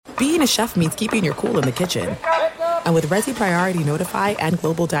being a chef means keeping your cool in the kitchen. And with Resi Priority Notify and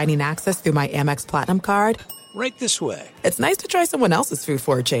Global Dining Access through my Amex Platinum card, right this way. It's nice to try someone else's food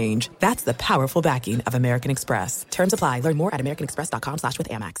for a change. That's the powerful backing of American Express. Terms apply. Learn more at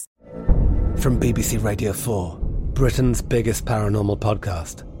americanexpress.com/withAmex. From BBC Radio 4, Britain's biggest paranormal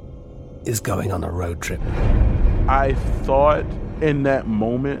podcast is going on a road trip. I thought in that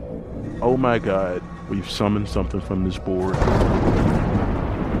moment, oh my God, we've summoned something from this board.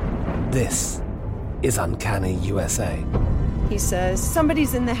 This is Uncanny USA. He says,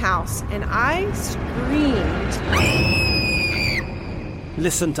 somebody's in the house, and I screamed.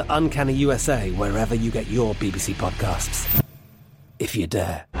 Listen to Uncanny USA wherever you get your BBC podcasts, if you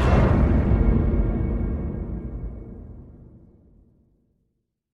dare.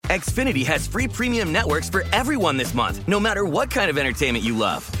 Xfinity has free premium networks for everyone this month, no matter what kind of entertainment you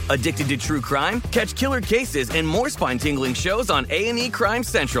love. Addicted to true crime? Catch killer cases and more spine-tingling shows on A&E Crime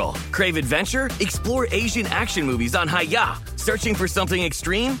Central. Crave adventure? Explore Asian action movies on Hi-Ya. Searching for something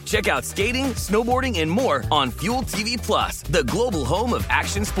extreme? Check out skating, snowboarding, and more on Fuel TV Plus, the global home of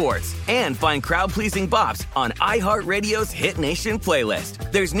action sports. And find crowd-pleasing bops on iHeartRadio's Hit Nation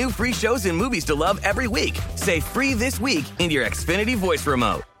playlist. There's new free shows and movies to love every week. Say free this week in your Xfinity voice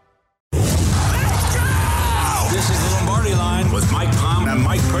remote. This is the Lombardi Line with Mike Palm and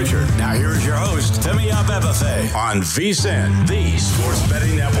Mike Pritchard. Now here's your host, Timmy Abebefe on VSiN, the Sports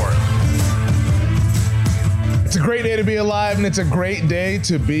Betting Network. It's a great day to be alive, and it's a great day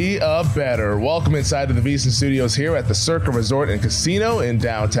to be a bettor. Welcome inside to the VSiN studios here at the Circa Resort and Casino in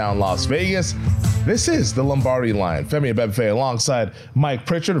downtown Las Vegas. This is the Lombardi Line. Femi Abebefe alongside Mike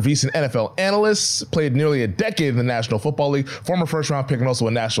Pritchard, a VSiN NFL analyst, played nearly a decade in the National Football League, former first-round pick and also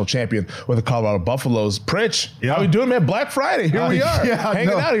a national champion with the Colorado Buffaloes. Pritch, how we doing, man? Black Friday, here we are,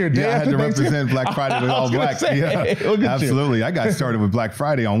 hanging out here. Day I had to represent Black Friday with all black. Absolutely. I got started with Black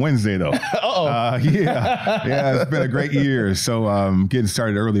Friday on Wednesday, though. It's been a great year, so getting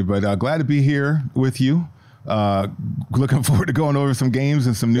started early, but glad to be here with you. Looking forward to going over some games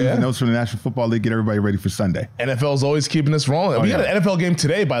and some news and notes from the National Football League, get everybody ready for Sunday. NFL's always keeping us rolling. We got an NFL game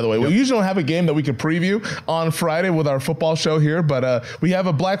today, by the way. We usually don't have a game that we could preview on Friday with our football show here, but we have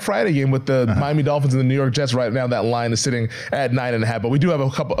a Black Friday game with the Miami Dolphins and the New York Jets. Right now that line is sitting at 9.5, but we do have a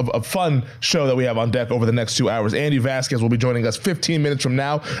couple of fun show that we have on deck over the next 2 hours. Andy Vasquez will be joining us 15 minutes from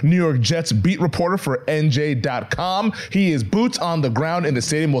now, New York Jets beat reporter for NJ.com. He is boots on the ground in the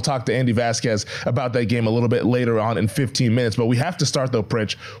stadium. We'll talk to Andy Vasquez about that game a little bit later on in 15 minutes. But we have to start, though,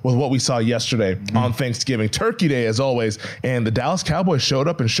 Pritch, with what we saw yesterday on Thanksgiving. Turkey Day, as always, and the Dallas Cowboys showed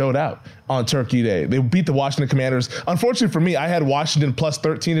up and showed out on Turkey Day. They beat the Washington Commanders. Unfortunately for me, I had Washington plus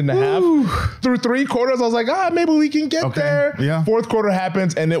 13.5. Through 3 quarters, I was like, maybe we can get there. Yeah. Fourth quarter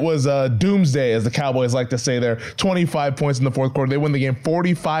happens, and it was doomsday, as the Cowboys like to say there. 25 points in the fourth quarter. They win the game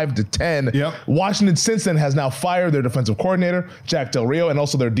 45-10. Yep. Washington, since then, has now fired their defensive coordinator, Jack Del Rio, and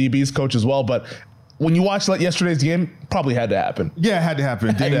also their DBs coach as well. But when you watched yesterday's game, probably had to happen. Yeah, it had to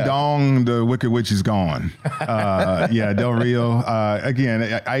happen. Ding dong, the Wicked Witch is gone. Del Rio.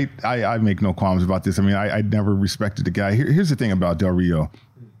 Again, I make no qualms about this. I mean, I never respected the guy. Here's the thing about Del Rio.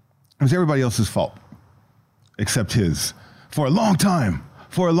 It was everybody else's fault except his for a long time.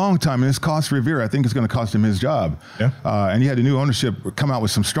 And it's cost Rivera. I think it's going to cost him his job. Yeah. And you had the new ownership come out with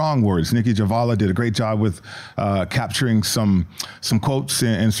some strong words. Nikki Javala did a great job with capturing some quotes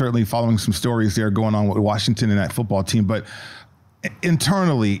and certainly following some stories there going on with Washington and that football team. But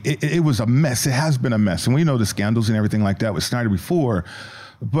internally, it was a mess. It has been a mess. And we know the scandals and everything like that with Snyder before.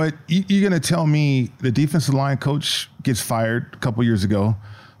 But you're going to tell me the defensive line coach gets fired a couple years ago.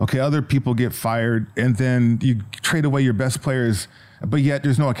 Okay, other people get fired, and then you trade away your best players, but yet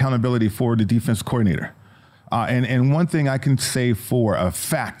there's no accountability for the defense coordinator. And one thing I can say for a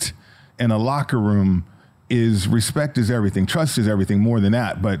fact in a locker room is respect is everything. Trust is everything more than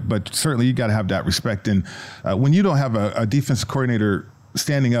that, but certainly you got to have that respect. And when you don't have a defense coordinator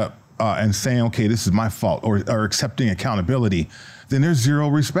standing up and saying, okay, this is my fault, or accepting accountability, then there's zero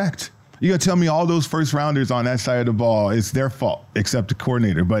respect. You got to tell me all those first rounders on that side of the ball, it's their fault, except the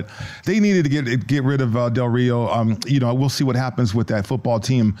coordinator. But they needed to get rid of Del Rio. We'll see what happens with that football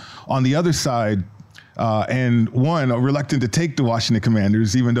team on the other side. And reluctant to take the Washington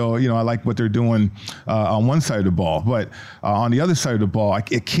Commanders, even though, I like what they're doing on one side of the ball. But on the other side of the ball,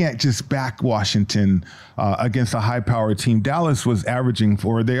 it can't just back Washington against a high-powered team. Dallas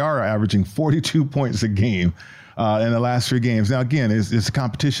they are averaging 42 points a game in the last 3 games. Now, again, it's a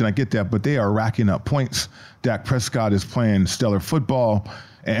competition. I get that, but they are racking up points. Dak Prescott is playing stellar football.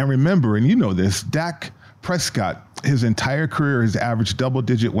 And remember, and you know this, Dak Prescott his entire career has averaged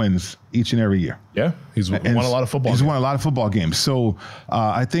double-digit wins each and every year. Yeah, he's won a lot of football. He's won a lot of football games. So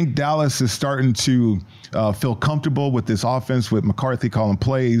I think Dallas is starting to feel comfortable with this offense, with McCarthy calling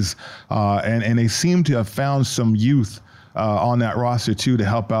plays, and they seem to have found some youth on that roster too to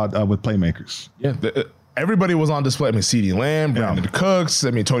help out with playmakers. Yeah. Everybody was on display. I mean, CeeDee Lamb, Brandon Cooks.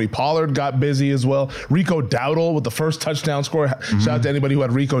 I mean, Tony Pollard got busy as well. Rico Dowdle with the first touchdown score. Shout out to anybody who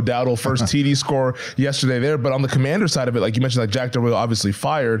had Rico Dowdle first TD score yesterday there. But on the Commander side of it, like you mentioned, like Jack Del Rio obviously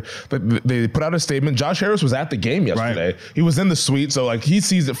fired, but they put out a statement. Josh Harris was at the game yesterday. Right. He was in the suite, so like he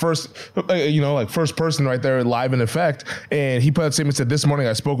sees it first, like first person right there live in effect. And he put out a statement, said, this morning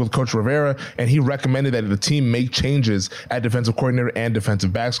I spoke with Coach Rivera, and he recommended that the team make changes at defensive coordinator and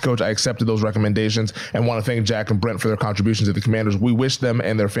defensive backs coach. I accepted those recommendations and want to thank Jack and Brent for their contributions to the Commanders. We wish them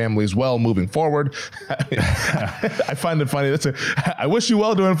and their families well moving forward. I find it funny. I wish you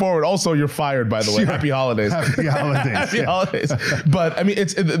well doing forward. Also, you're fired, by the way. Happy holidays. Happy holidays. Happy holidays. But I mean,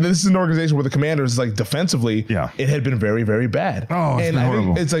 this is an organization where the Commanders, like defensively, it had been very, very bad. Oh, it's and been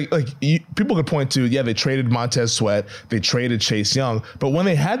horrible. It's people could point to, they traded Montez Sweat, they traded Chase Young, but when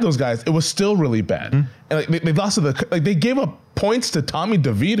they had those guys, it was still really bad. Mm-hmm. And they lost to they gave up points to Tommy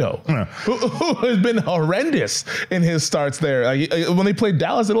DeVito, who has been horrendous in his starts there. When they played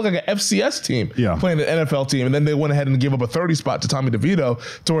Dallas, it looked like an FCS team playing an NFL team, and then they went ahead and gave up a 30 spot to Tommy DeVito,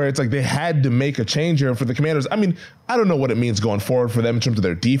 to where it's like they had to make a change here for the Commanders. I mean, I don't know what it means going forward for them in terms of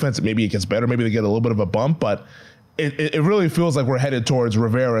their defense. Maybe it gets better. Maybe they get a little bit of a bump, but it really feels like we're headed towards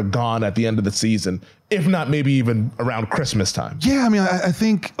Rivera gone at the end of the season, if not maybe even around Christmas time. Yeah, I mean, I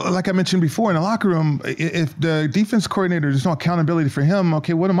think, like I mentioned before, in the locker room, if the defense coordinator, there's no accountability for him,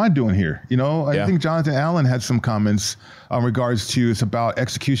 okay, what am I doing here? I think Jonathan Allen had some comments in regards to it's about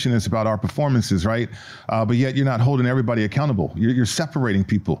execution, it's about our performances, right? But yet you're not holding everybody accountable. You're separating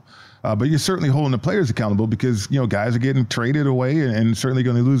people. But you're certainly holding the players accountable because, guys are getting traded away and certainly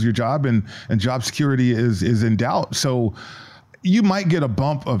going to lose your job, and job security is in doubt. So you might get a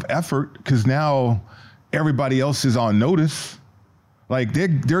bump of effort because now everybody else is on notice. Like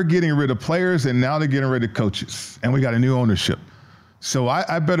they're getting rid of players and now they're getting rid of coaches, and we got a new ownership. So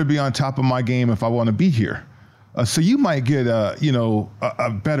I better be on top of my game if I want to be here. So you might get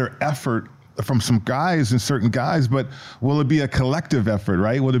a better effort from some guys and certain guys, but will it be a collective effort,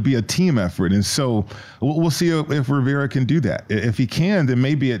 right? Will it be a team effort? And so we'll see if Rivera can do that. If he can, then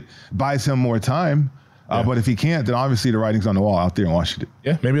maybe it buys him more time. But if he can't, then obviously the writing's on the wall out there in Washington.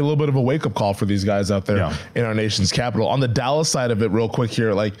 Yeah, maybe a little bit of a wake-up call for these guys out there in our nation's capital. On the Dallas side of it, real quick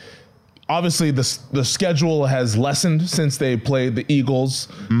here, obviously the schedule has lessened since they played the Eagles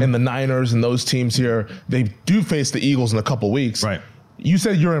and the Niners and those teams here. They do face the Eagles in a couple weeks. Right. You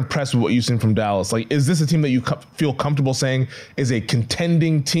said you're impressed with what you've seen from Dallas. Is this a team that you feel comfortable saying is a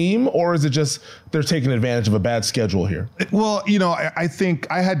contending team, or is it just they're taking advantage of a bad schedule here? Well, I think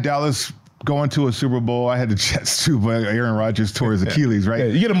I had Dallas going to a Super Bowl. I had the Jets too, but Aaron Rodgers tore his Achilles, right? Yeah,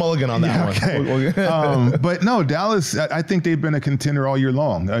 you get a mulligan on that one. Okay. But no, Dallas, I think they've been a contender all year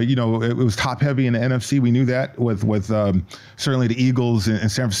long. It was top heavy in the NFC. We knew that with certainly the Eagles and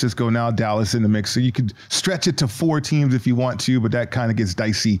San Francisco, now Dallas in the mix. So you could stretch it to 4 teams if you want to, but that kind of gets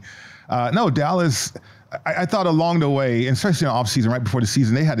dicey. No, Dallas, I thought along the way, and especially in the offseason, right before the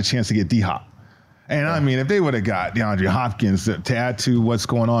season, they had a chance to get D-Hop. And I mean, if they would have got DeAndre Hopkins to add to what's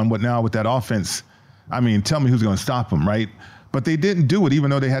going on now with that offense, I mean, tell me who's going to stop them, right? But they didn't do it, even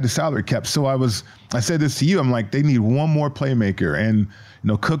though they had the salary cap. So I said this to you, I'm like, they need one more playmaker. And,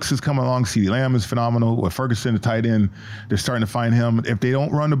 Cooks is coming along. CeeDee Lamb is phenomenal. With Ferguson, the tight end, they're starting to find him. If they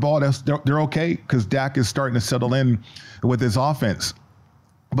don't run the ball, they're okay, because Dak is starting to settle in with his offense.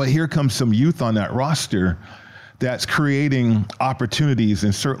 But here comes some youth on that roster that's creating opportunities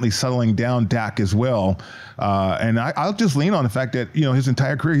and certainly settling down Dak as well. And I'll just lean on the fact that, his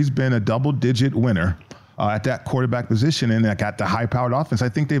entire career, he's been a double-digit winner at that quarterback position, and got the high-powered offense. I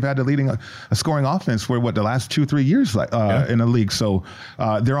think they've had a scoring offense for the last 2-3 years in the league. So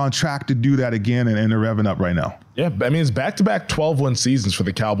they're on track to do that again, and they're revving up right now. Yeah, I mean, it's back-to-back 12-win seasons for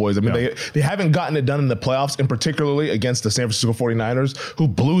the Cowboys. I mean, they haven't gotten it done in the playoffs, and particularly against the San Francisco 49ers, who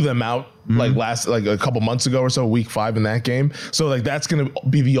blew them out a couple months ago or so, week 5 in that game. So that's going to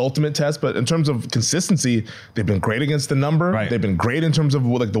be the ultimate test. But in terms of consistency, they've been great against the number. Right. They've been great in terms of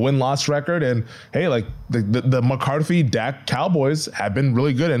the win-loss record. And hey, the McCarthy Dak Cowboys have been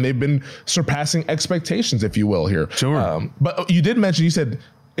really good, and they've been surpassing expectations, if you will, here. Sure. But you did mention, you said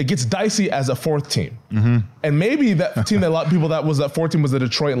it gets dicey as a fourth team. And maybe that team that a lot of people that was that fourth team was the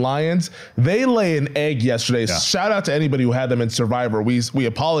Detroit Lions. They lay an egg yesterday. Yeah. Shout out to anybody who had them in Survivor. We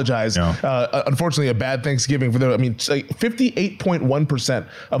apologize. Unfortunately, a bad Thanksgiving for them. I mean, 58.1%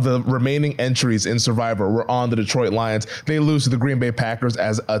 of the remaining entries in Survivor were on the Detroit Lions. They lose to the Green Bay Packers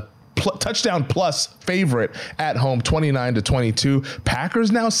as a touchdown plus favorite at home, 29-22.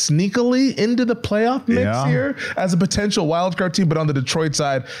 Packers now sneakily into the playoff mix here as a potential wildcard team, but on the Detroit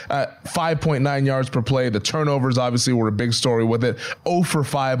side, 5.9 yards per play. The turnovers obviously were a big story with it. 0 for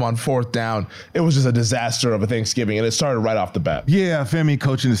 5 on fourth down. It was just a disaster of a Thanksgiving, and it started right off the bat. Yeah, Femi,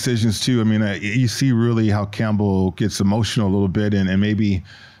 coaching decisions too. I mean, you see really how Campbell gets emotional a little bit and maybe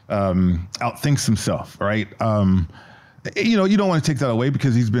outthinks himself, right? You don't want to take that away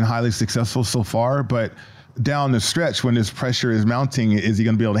because he's been highly successful so far, but down the stretch when this pressure is mounting, is he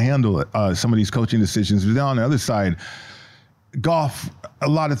going to be able to handle it? Some of these coaching decisions. But then on the other side, Goff, a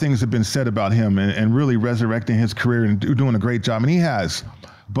lot of things have been said about him and really resurrecting his career and doing a great job. And he has,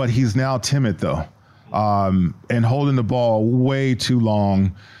 but he's now timid though, and holding the ball way too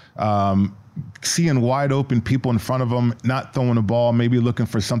long, seeing wide open people in front of him, not throwing the ball, maybe looking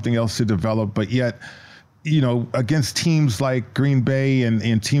for something else to develop, but yet, against teams like Green Bay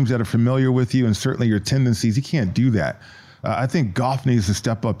and teams that are familiar with you and certainly your tendencies, you can't do that. I think Goff needs to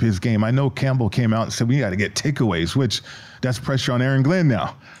step up his game. I know Campbell came out and said we got to get takeaways, which that's pressure on Aaron Glenn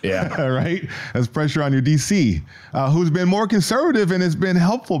now. Yeah. Right? That's pressure on your DC, who's been more conservative and has been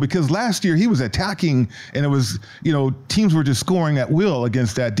helpful because last year he was attacking and it was, teams were just scoring at will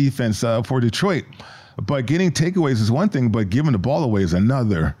against that defense for Detroit. But getting takeaways is one thing, but giving the ball away is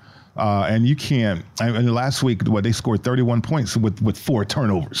another. And you can't. Last week, they scored 31 points with 4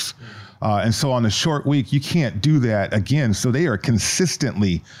 turnovers. And so on a short week, you can't do that again. So they are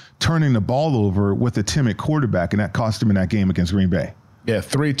consistently turning the ball over with a timid quarterback, and that cost them in that game against Green Bay. Yeah,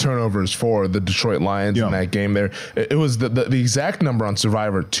 3 turnovers for the Detroit Lions in that game there. It was the exact number on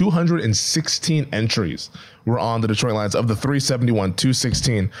Survivor, 216 entries were on the Detroit Lions. Of the 371,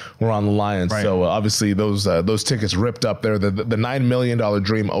 216 were on the Lions. Right. So obviously those tickets ripped up there. The $9 million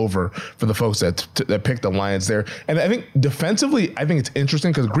dream over for the folks that picked the Lions there. And I think defensively, I think it's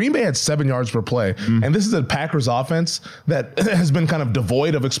interesting because Green Bay had 7 yards per play. And this is a Packers offense that has been kind of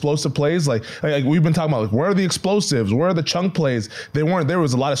devoid of explosive plays. Like we've been talking about, where are the explosives? Where are the chunk plays? They weren't. There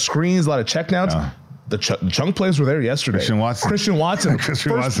was a lot of screens, a lot of checkdowns. The chunk plays were there yesterday. Christian Watson.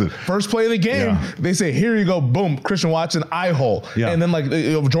 First play of the game, they say, here you go, boom, Christian Watson, eye hole. And then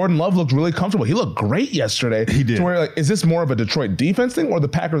Jordan Love looked really comfortable. He looked great yesterday. He did. To where, is this more of a Detroit defense thing or the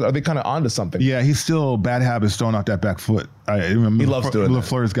Packers, are they kind of onto something? Yeah, he's still bad habits throwing out that back foot. He loves doing that.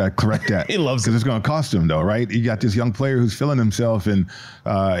 LaFleur's got to correct that. He loves it. Because it's going to cost him though, right? You got this young player who's feeling himself and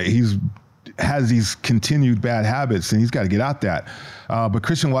has these continued bad habits and he's got to get out that. But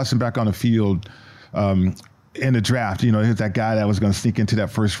Christian Watson back on the field, in the draft, here's that guy that was going to sneak into that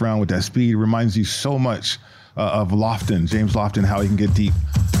first round with that speed. Reminds you so much of Lofton, James Lofton, how he can get deep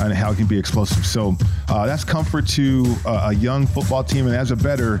and how he can be explosive. So that's comfort to a young football team. And as a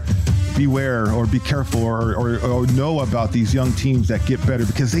bettor, beware or be careful or know about these young teams that get better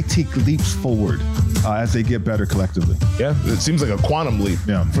because they take leaps forward as they get better collectively. Yeah, it seems like a quantum leap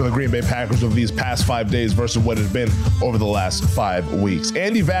for the Green Bay Packers over these past 5 days versus what it had been over the last 5 weeks.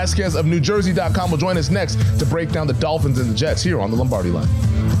 Andy Vasquez of NewJersey.com will join us next to break down the Dolphins and the Jets here on the Lombardi Line.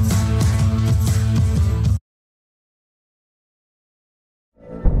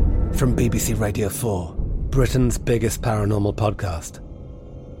 From BBC Radio 4, Britain's biggest paranormal podcast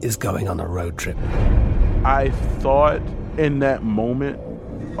is going on a road trip. I thought in that moment,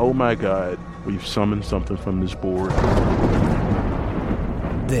 oh my God, we've summoned something from this board.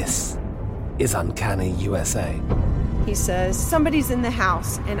 This is Uncanny USA. He says, somebody's in the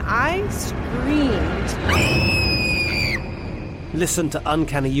house, and I screamed. Listen to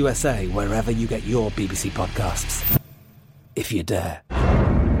Uncanny USA wherever you get your BBC podcasts, if you dare.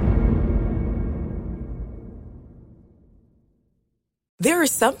 There are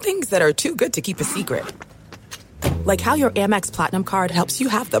some things that are too good to keep a secret. Like how your Amex Platinum card helps you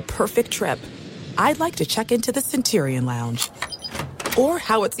have the perfect trip. I'd like to check into the Centurion Lounge. Or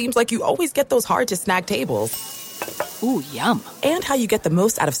how it seems like you always get those hard-to-snag tables. Ooh, yum. And how you get the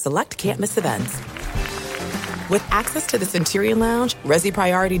most out of select can't-miss events. With access to the Centurion Lounge, Resi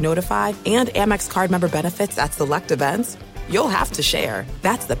Priority Notified, and Amex card member benefits at select events, you'll have to share.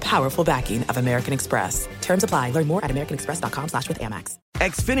 That's the powerful backing of American Express. Terms apply. Learn more at americanexpress.com/withAmex.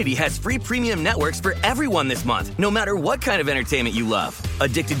 Xfinity has free premium networks for everyone this month, no matter what kind of entertainment you love.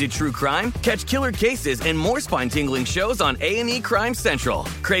 Addicted to true crime? Catch killer cases and more spine-tingling shows on A&E Crime Central.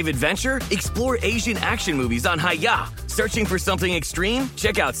 Crave adventure? Explore Asian action movies on Hi-YAH. Searching for something extreme?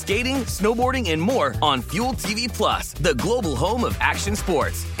 Check out skating, snowboarding, and more on Fuel TV Plus, the global home of action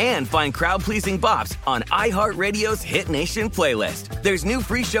sports. And find crowd-pleasing bops on iHeartRadio's Hit Nation playlist. There's new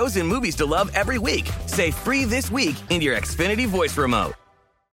free shows and movies to love every week. Say free this week in your Xfinity voice remote.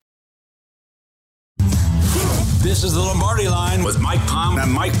 This is the Lombardi Line with Mike Palm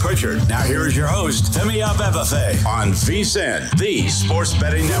and Mike Pritchard. Now here is your host, Timmy Abebefe on VSiN, the Sports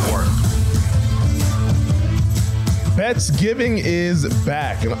Betting Network. Bets Giving is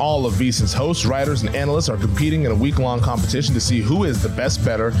back, and all of VSiN's hosts, writers, and analysts are competing in a week-long competition to see who is the best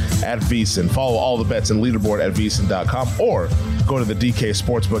bettor at VSiN. Follow all the bets and leaderboard at VSiN.com or go to the DK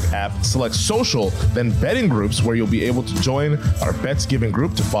Sportsbook app, select social, then betting groups, where you'll be able to join our Bets Giving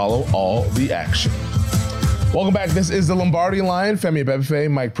group to follow all the action. Welcome back. This is the Lombardi Line. Femi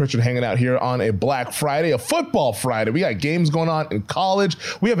Abebefe, Mike Pritchard hanging out here on a Black Friday, a football Friday. We got games going on in college.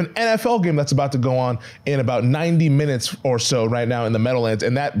 We have an NFL game that's about to go on in about 90 minutes or so right now in the Meadowlands.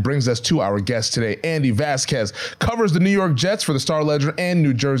 And that brings us to our guest today. Andy Vasquez covers the New York Jets for the Star Ledger and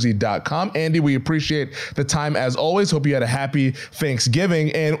NewJersey.com. Andy, we appreciate the time as always. Hope you had a happy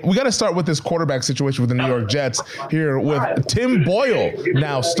Thanksgiving. And we got to start with this quarterback situation with the New York Jets here with Tim Boyle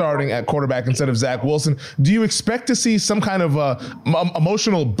now starting at quarterback instead of Zach Wilson. Do you expect to see some kind of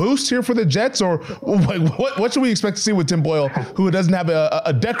emotional boost here for the Jets, or what should we expect to see with Tim Boyle, who doesn't have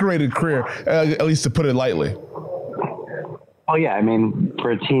a decorated career, at least to put it lightly? Oh, yeah. I mean, for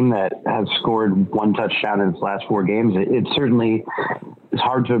a team that has scored one touchdown in its last 4 games, it certainly is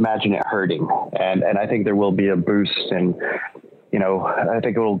hard to imagine it hurting. And I think there will be a boost, and I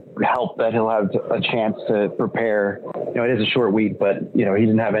think it will help that he'll have a chance to prepare. It is a short week, but, he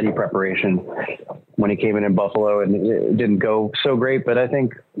didn't have any preparation when he came in Buffalo, and it didn't go so great. But I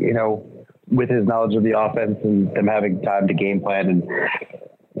think, with his knowledge of the offense and them having time to game plan, and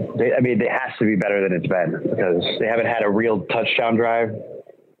it has to be better than it's been, because they haven't had a real touchdown drive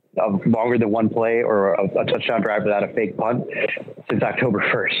of longer than one play or a touchdown drive without a fake punt since October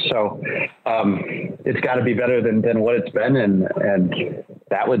 1st. So it's got to be better than what it's been. And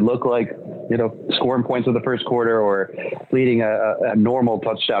that would look like, scoring points in the first quarter or leading a normal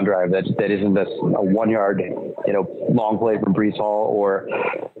touchdown drive that isn't this a 1 yard, long play from Breece Hall or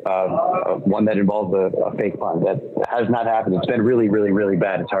one that involves a fake punt. That has not happened. It's been really, really, really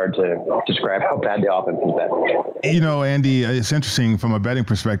bad. It's hard to describe how bad the offense has been. Andy, it's interesting from a betting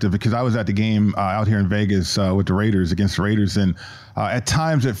perspective, because I was at the game out here in Vegas with the Raiders, against the Raiders, and at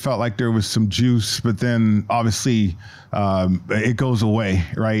times it felt like there was some juice, but then obviously it goes away,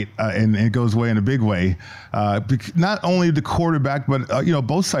 right? And it goes away in a big way. Not only the quarterback, but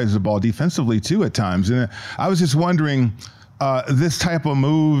both sides of the ball defensively too at times. And I was just wondering, this type of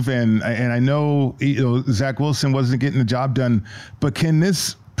move, and I know Zach Wilson wasn't getting the job done, but can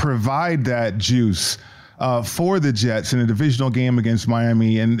this provide that juice for the Jets in a divisional game against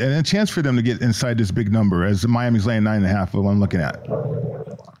Miami, and a chance for them to get inside this big number, as Miami's laying 9.5, what I'm looking at?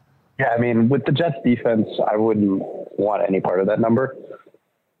 Yeah, I mean, with the Jets defense, I wouldn't want any part of that number.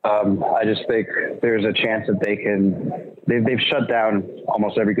 I just think there's a chance that they've shut down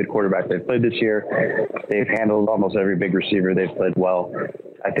almost every good quarterback they've played this year. They've handled almost every big receiver they've played well.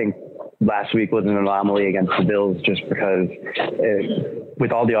 I think last week was an anomaly against the Bills, just because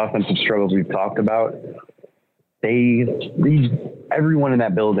with all the offensive struggles we've talked about, everyone in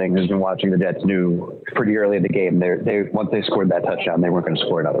that building who's been watching the Jets knew pretty early in the game, once they scored that touchdown, they weren't going to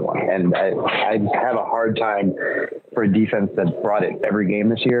score another one. And I have a hard time for a defense that's brought it every game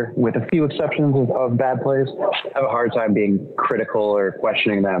this year, with a few exceptions of bad plays. I have a hard time being critical or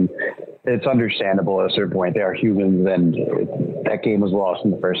questioning them. It's understandable at a certain point. They are humans, and that game was lost in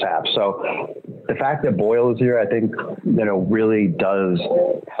the first half. So the fact that Boyle is here, I think, really does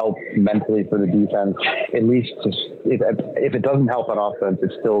help mentally for the defense. At least if it doesn't help on offense,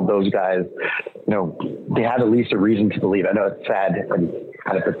 it's still those guys, they have at least a reason to believe. I know it's sad and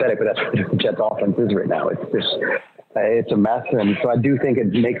kind of pathetic, but that's what the Jets offense is right now. It's a mess. And so I do think it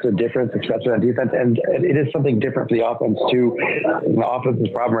makes a difference, especially on defense. And it is something different for the offense too. The offense's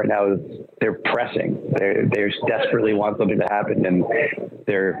problem right now is they're pressing. They desperately want something to happen, and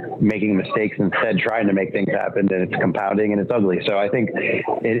they're making mistakes instead, trying to make things happen, and it's compounding and it's ugly. So I think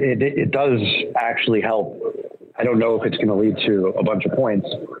it does actually help. I don't know if it's going to lead to a bunch of points,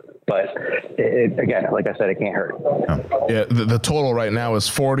 But again, like I said, it can't hurt. Yeah, the total right now is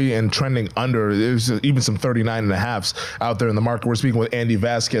 40 and trending under. There's even some 39.5s out there in the market. We're speaking with Andy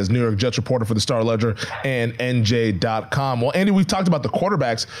Vasquez, New York Jets reporter for the Star Ledger and NJ.com. Well, Andy, we've talked about the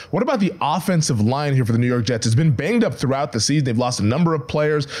quarterbacks. What about the offensive line here for the New York Jets? It's been banged up throughout the season. They've lost a number of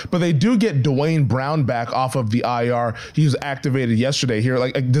players, but they do get Dwayne Brown back off of the IR. He was activated yesterday here.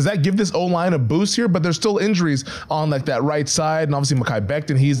 Like, does that give this O-line a boost here? But there's still injuries on like that right side, and obviously Mekhi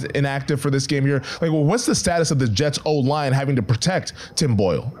Becton, he's inactive for this game here. Like, well, what's the status of the Jets O-line having to protect Tim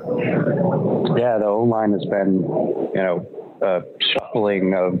Boyle? Yeah, the O-line has been,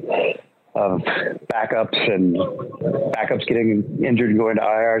 shuffling of backups getting injured and going to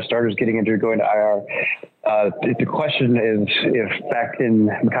IR, starters getting injured going to IR. The question is if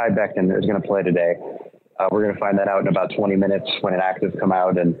Mekhi Becton is going to play today. We're going to find that out in about 20 minutes when an active come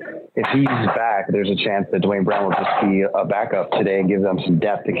out. And if he's back, there's a chance that Dwayne Brown will just be a backup today and give them some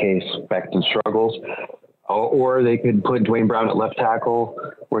depth in case Becton struggles. Or they could put Dwayne Brown at left tackle,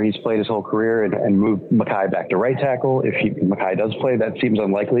 where he's played his whole career, and move Mekhi back to right tackle. If Mekhi does play, that seems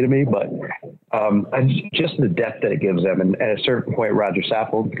unlikely to me. But just the depth that it gives them. And at a certain point, Roger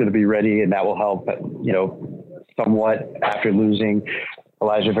Saffold is going to be ready, and that will help, somewhat after losing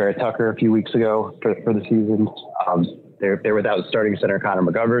Elijah Vera-Tucker a few weeks ago for the season. They're without starting center Connor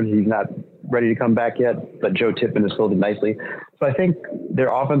McGovern. He's not ready to come back yet, but Joe Tippmann has filled in nicely. So I think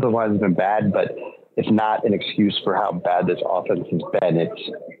their offensive line has been bad, but it's not an excuse for how bad this offense has been. It's,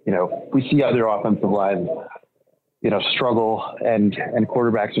 we see other offensive lines, struggle and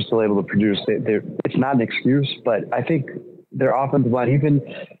quarterbacks are still able to produce. It's not an excuse, but I think their offensive line, even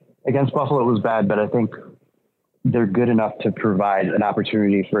against Buffalo, was bad, but I think they're good enough to provide an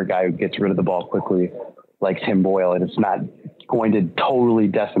opportunity for a guy who gets rid of the ball quickly like Tim Boyle, and it's not going to totally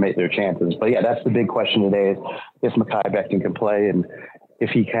decimate their chances. But yeah, that's the big question today, is if Mekhi Becton can play, and if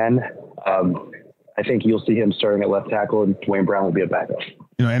he can, I think you'll see him starting at left tackle, and Dwayne Brown will be a backup.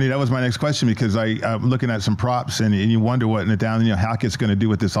 Andy, that was my next question, because I'm looking at some props, and you wonder what Nathaniel Hackett's going to do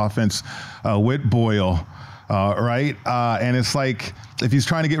with this offense with Boyle. Right? And it's like, if he's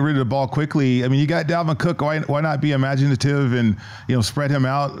trying to get rid of the ball quickly, I mean, you got Dalvin Cook. Why not be imaginative and, spread him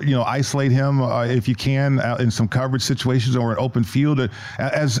out, isolate him if you can in some coverage situations or an open field,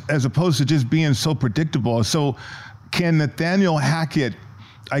 as opposed to just being so predictable. So can Nathaniel Hackett,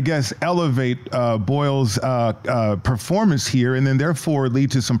 I guess, elevate Boyle's performance here, and then therefore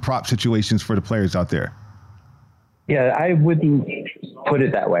lead to some prop situations for the players out there? Yeah, I wouldn't put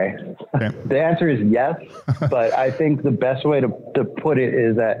it that way. Okay. The answer is yes, but I think the best way to put it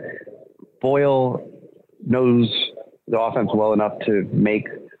is that Boyle knows the offense well enough to make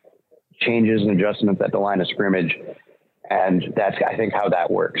changes and adjustments at the line of scrimmage. And that's, I think, how that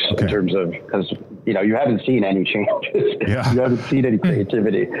works in terms of, because, you haven't seen any changes. Yeah. You haven't seen any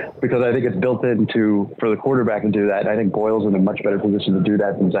creativity, because I think it's built into, for the quarterback to do that. And I think Boyle's in a much better position to do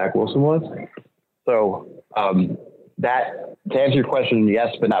that than Zach Wilson was. So, that, to answer your question,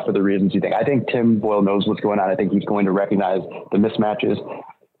 yes, but not for the reasons you think. I think Tim Boyle knows what's going on. I think he's going to recognize the mismatches.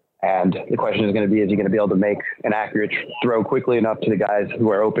 And the question is going to be, is he going to be able to make an accurate throw quickly enough to the guys who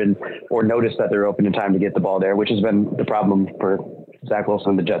are open, or notice that they're open in time to get the ball there, which has been the problem for Zach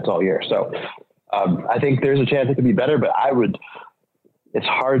Wilson and the Jets all year. So I think there's a chance it could be better, but it's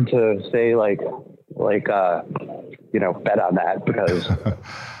hard to say bet on that, because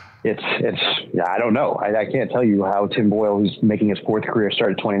I don't know. I can't tell you how Tim Boyle, who's making his fourth career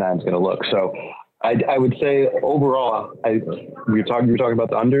start at 29, is going to look. So I would say overall, you were talking about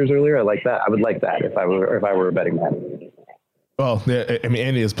the unders earlier. I like that. I would like that if I were a betting man. Well, yeah, I mean,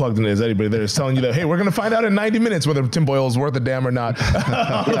 Andy is plugged in as anybody there is telling you that, hey, we're going to find out in 90 minutes whether Tim Boyle is worth a damn or not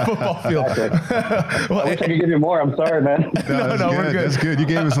on the football field. Well, I wish I could give you more. I'm sorry, man. No, we're good. That's good. You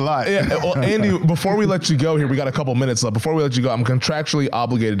gave us a lot. Yeah. Well, Andy, before we let you go here, we got a couple minutes left. Before we let you go, I'm contractually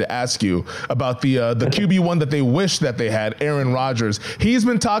obligated to ask you about the QB1 that they wish that they had, Aaron Rodgers. He's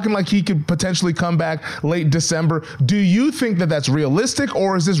been talking like he could potentially come back late December. Do you think that that's realistic,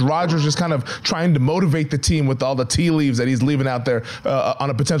 or is this Rodgers just kind of trying to motivate the team with all the tea leaves that he's leaving out there on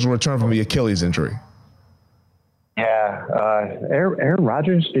a potential return from the Achilles injury? Yeah, Aaron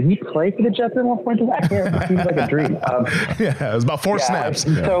Rodgers, did he play for the Jets at one point? It seems like a dream. Yeah, it was about 4 snaps.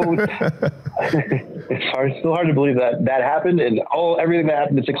 So it's still hard to believe that happened, and everything that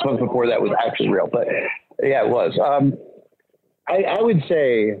happened in 6 months before that was actually real. But yeah, it was. I would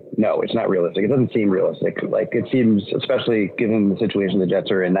say no, it's not realistic. It doesn't seem realistic. Like, it seems, especially given the situation the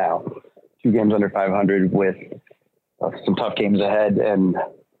Jets are in now, 2 games under 500 with some tough games ahead, and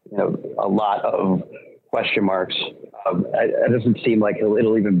a lot of question marks. It doesn't seem like it'll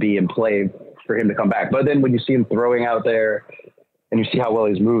even be in play for him to come back. But then when you see him throwing out there, and you see how well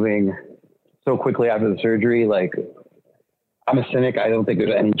he's moving so quickly after the surgery, like, I'm a cynic. I don't think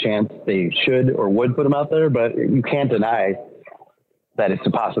there's any chance they should or would put him out there, but you can't deny that it's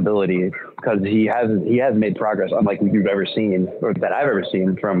a possibility because he has made progress unlike you've ever seen or that I've ever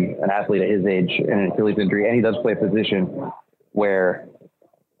seen from an athlete at his age and an Achilles injury. And he does play a position where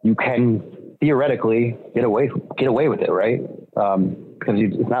you can theoretically get away with it, right? Because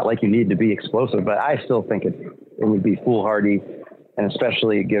it's not like you need to be explosive, but I still think it would be foolhardy. And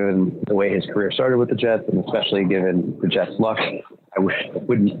especially given the way his career started with the Jets, and especially given the Jets' luck, I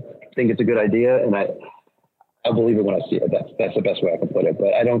wouldn't think it's a good idea. And I'll believe it when I see it. That's the best way I can put it.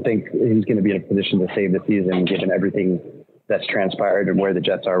 But I don't think he's going to be in a position to save the season, given everything that's transpired and where the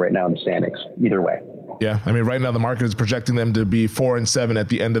Jets are right now in the standings. Either way. Yeah, I mean, right now the market is projecting them to be 4-7 at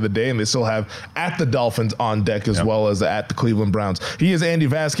the end of the day, and they still have at the Dolphins on deck as well as at the Cleveland Browns. He is Andy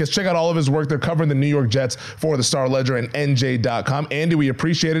Vasquez. Check out all of his work. They're covering the New York Jets for the Star Ledger and NJ.com. Andy, we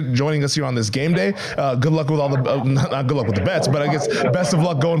appreciate it joining us here on this game day. Good luck with all the not good luck with the bets, but I guess best of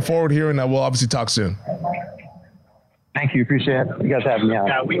luck going forward here, and we'll obviously talk soon. Thank you. Appreciate it. You guys having me on.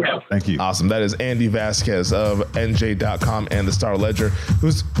 Yeah, we have. Thank you. Awesome. That is Andy Vasquez of NJ.com and the Star Ledger,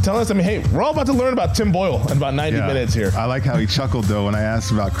 who's telling us, I mean, hey, we're all about to learn about Tim Boyle in about 90 minutes here. I like how he chuckled, though, when I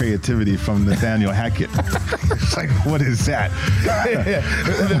asked about creativity from Nathaniel Hackett. It's like, what is that?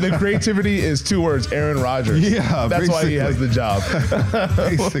 The creativity is 2 words, Aaron Rodgers. Yeah, that's why he has the job.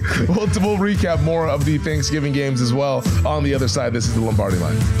 Basically. We'll recap more of the Thanksgiving games as well on the other side. This is the Lombardi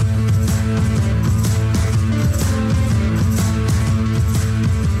Line.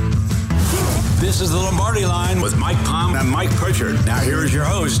 This is the Lombardi Line with Mike Palm and Mike Pritchard. Now here is your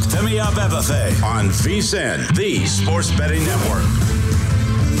host, Timmy Abebefe on VSiN, the Sports Betting Network.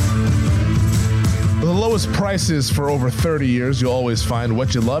 The lowest prices for over 30 years. You'll always find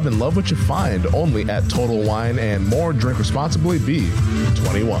what you love and love what you find. Only at Total Wine and More. Drink responsibly. Be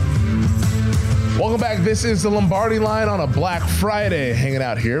 21. Welcome back. This is the Lombardi Line on a Black Friday, hanging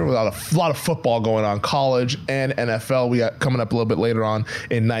out here with a lot of football going on, college and NFL. We got coming up a little bit later on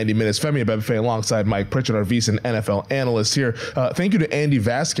in 90 minutes. Femi Abebefe alongside Mike Pritchard, our VSiN NFL analyst here. Thank you to Andy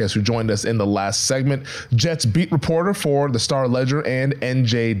Vasquez, who joined us in the last segment. Jets beat reporter for the Star Ledger and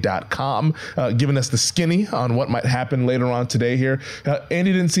NJ.com, giving us the skinny on what might happen later on today here.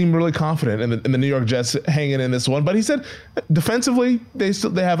 Andy didn't seem really confident in the New York Jets hanging in this one, but he said defensively they've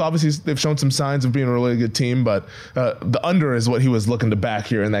shown some signs of being a really good team, but the under is what he was looking to back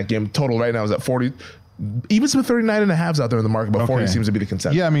here in that game. Total right now is at 40. Even some 39.5s out there in the market, but 40 seems to be the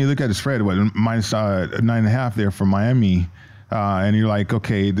consensus. Yeah, I mean, you look at the spread, minus 9.5 there for Miami, and you're like,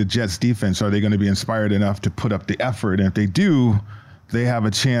 okay, the Jets defense, are they going to be inspired enough to put up the effort? And if they do, they have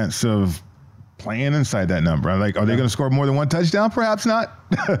a chance of playing inside that number. Like, are they going to score more than one touchdown? Perhaps not.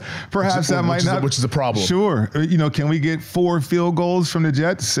 Perhaps that might not. Which is a problem. Sure. Can we get 4 field goals from the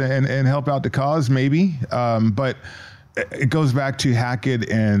Jets and help out the cause? Maybe. But it goes back to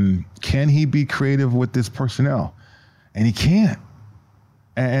Hackett, and can he be creative with this personnel? And he can't.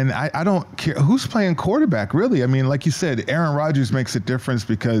 And I don't care who's playing quarterback, really. I mean, like you said, Aaron Rodgers makes a difference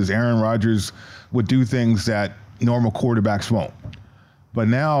because Aaron Rodgers would do things that normal quarterbacks won't. But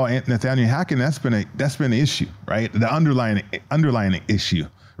now Nathaniel Hackett, that's been an issue, right? The underlying issue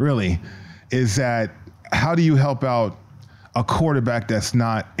really is that how do you help out a quarterback that's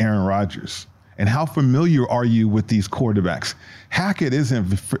not Aaron Rodgers? And how familiar are you with these quarterbacks? Hackett isn't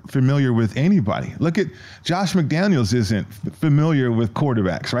familiar with anybody. Look at Josh McDaniels isn't familiar with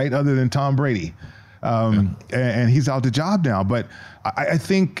quarterbacks, right? Other than Tom Brady. And he's out the job now. But I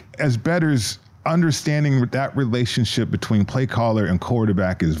think as bettors, understanding that relationship between play caller and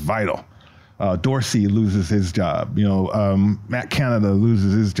quarterback is vital. Dorsey loses his job. Matt Canada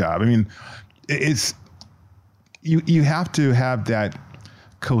loses his job. I mean, it's you have to have that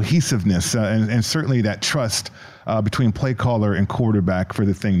cohesiveness and certainly that trust between play caller and quarterback for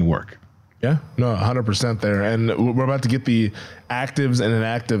the thing to work. Yeah, no, 100% there. And we're about to get the actives and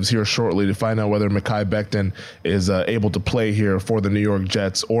inactives here shortly to find out whether Mekhi Becton is able to play here for the New York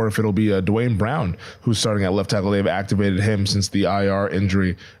Jets or if it'll be Dwayne Brown who's starting at left tackle. They've activated him since the IR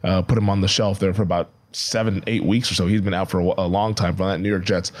injury, put him on the shelf there for about 7-8 weeks or so. He's been out for a long time from that New York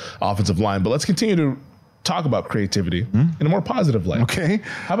Jets offensive line. But let's continue to talk about creativity in a more positive light. Okay.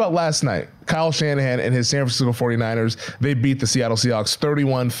 How about last night? Kyle Shanahan and his San Francisco 49ers, they beat the Seattle Seahawks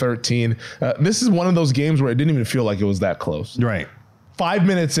 31-13. This is one of those games where it didn't even feel like it was that close. Right. 5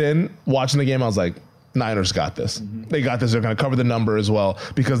 minutes in, watching the game, I was like, Niners got this. They got this. They're going to cover the number as well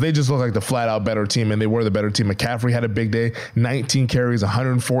because they just look like the flat-out better team, and they were the better team. McCaffrey had a big day, 19 carries,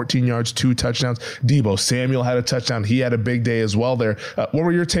 114 yards, 2 touchdowns. Deebo Samuel had a touchdown. He had a big day as well there. What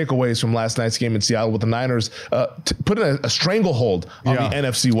were your takeaways from last night's game in Seattle with the Niners putting a stranglehold on the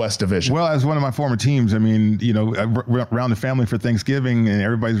NFC West division? Well, as one of my former teams, I mean, around the family for Thanksgiving, and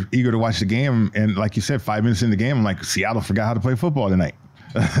everybody's eager to watch the game. And like you said, 5 minutes in the game, I'm like, Seattle forgot how to play football tonight.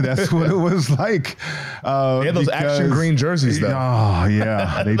 That's what it was like. They had those action green jerseys, though. Oh,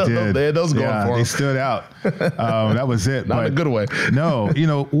 yeah, they did. They had those going for them. They stood out. That was it. Not in a good way. No,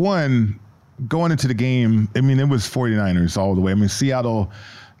 one, going into the game, I mean, it was 49ers all the way. I mean, Seattle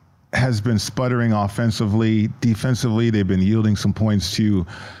has been sputtering offensively. Defensively, they've been yielding some points too.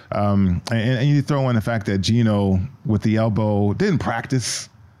 And you throw in the fact that Geno, with the elbow, didn't practice.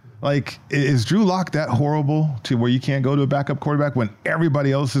 Like, is Drew Lock that horrible to where you can't go to a backup quarterback when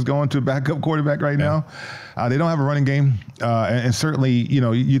everybody else is going to a backup quarterback right now? They don't have a running game. And certainly,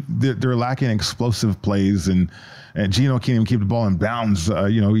 they're lacking explosive plays, and Geno can't even keep the ball in bounds,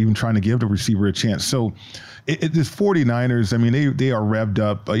 even trying to give the receiver a chance. So this 49ers, I mean, they are revved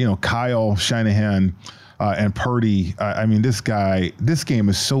up. Kyle Shanahan and Purdy. I mean, this game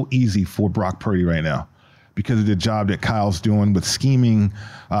is so easy for Brock Purdy right now, because of the job that Kyle's doing with scheming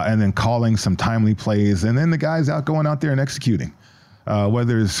and then calling some timely plays. And then the guys going out there and executing,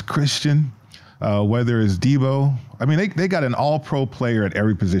 whether it's Christian, whether it's Deebo. I mean, they got an all-pro player at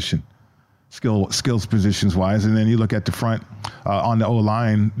every position, skills positions wise. And then you look at the front on the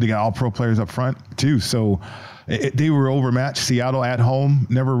O-line, they got all-pro players up front too. So they were overmatched. Seattle at home,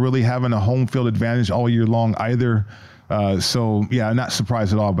 never really having a home field advantage all year long either. So, yeah, not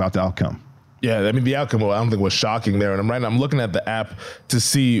surprised at all about the outcome. Yeah, I mean, the outcome, I don't think was shocking there. And I'm looking at the app to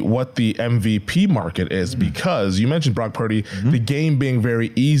see what the MVP market is, because you mentioned Brock Purdy, the game being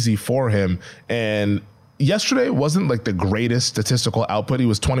very easy for him. And yesterday wasn't like the greatest statistical output. He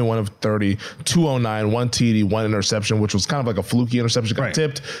was 21 of 30, 209, 1 TD, 1 interception, which was kind of like a fluky interception. Got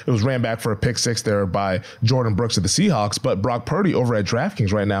tipped. It was ran back for a pick six there by Jordan Brooks of the Seahawks. But Brock Purdy over at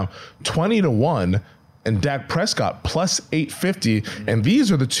DraftKings right now, 20-1. And Dak Prescott plus 850. And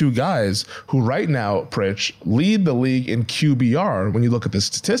these are the two guys who right now, Pritch, lead the league in QBR when you look at the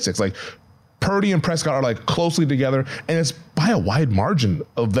statistics. Like, Purdy and Prescott are like closely together, and it's by a wide margin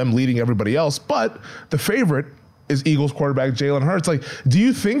of them leading everybody else. But the favorite is Eagles quarterback Jalen Hurts. Like, do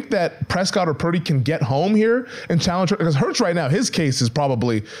you think that Prescott or Purdy can get home here and challenge Hurts? Because Hurts right now, his case is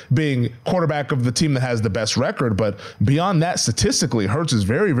probably being quarterback of the team that has the best record. But beyond that, statistically, Hurts is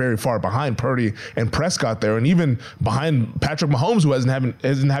very, very far behind Purdy and Prescott there, and even behind Patrick Mahomes, who isn't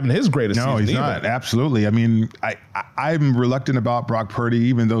having his greatest season. No, he's either. not. Absolutely. I mean, I'm reluctant about Brock Purdy,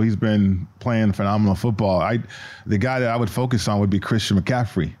 even though he's been playing phenomenal football. The guy that I would focus on would be Christian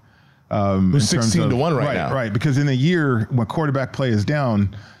McCaffrey. Who's 16-1 right now. Right, because in a year when quarterback play is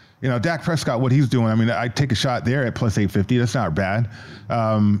down, Dak Prescott, what he's doing, I mean, I take a shot there at plus 850. That's not bad.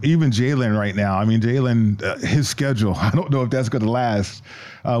 Even Jalen right now, I mean, Jalen, his schedule, I don't know if that's going to last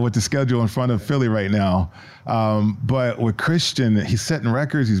with the schedule in front of Philly right now. But with Christian, he's setting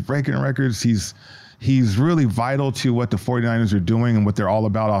records, he's breaking records, he's really vital to what the 49ers are doing and what they're all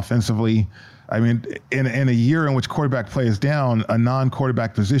about offensively. I mean, in a year in which quarterback play is down, a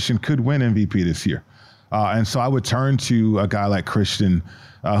non-quarterback position could win MVP this year. And so I would turn to a guy like Christian,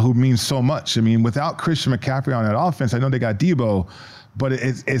 who means so much. I mean, without Christian McCaffrey on that offense, I know they got Deebo, but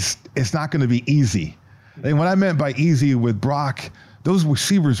it's not going to be easy. And what I meant by easy with Brock, those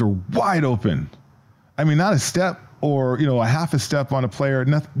receivers are wide open. I mean, not a step or, a half a step on a player.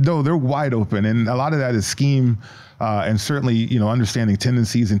 No, they're wide open. And a lot of that is scheme and certainly, understanding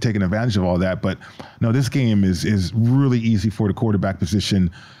tendencies and taking advantage of all that. But no, this game is really easy for the quarterback position.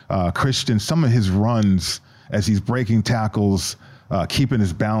 Christian, some of his runs as he's breaking tackles, keeping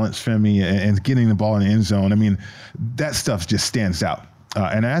his balance, Femi, and getting the ball in the end zone. I mean, that stuff just stands out.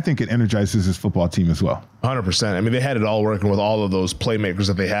 And I think it energizes his football team as well. 100%. I mean, they had it all working with all of those playmakers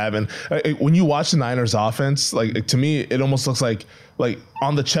that they have. And when you watch the Niners offense, like, to me, it almost looks like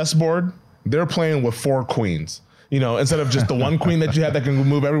on the chessboard, they're playing with 4 queens. Instead of just the one queen that you have that can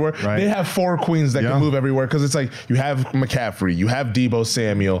move everywhere, they have 4 queens that can move everywhere. Because it's like you have McCaffrey, you have Deebo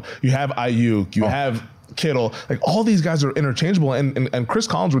Samuel, you have Ayuk, you have Kittle. Like, all these guys are interchangeable. And Chris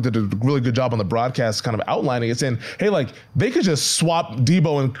Collinsworth did a really good job on the broadcast kind of outlining it, saying, hey, like, they could just swap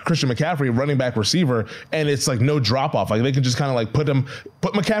Deebo and Christian McCaffrey, running back receiver, and it's like no drop off. Like, they can just kind of like put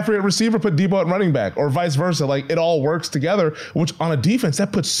McCaffrey at receiver, put Deebo at running back, or vice versa. Like, it all works together, which on a defense,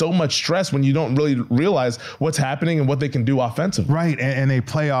 that puts so much stress when you don't really realize what's happening and what they can do offensively. Right. And they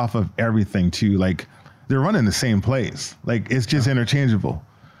play off of everything too. Like, they're running the same plays. Like, it's just interchangeable.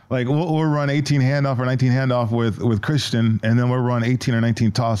 Like we'll run 18 handoff or 19 handoff with Christian, and then we'll run 18 or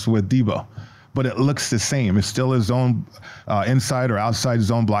 19 toss with Debo. But it looks the same. It's still his own inside or outside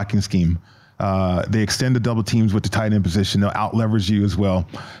zone blocking scheme. They extend the double teams with the tight end position. They'll out leverage you as well.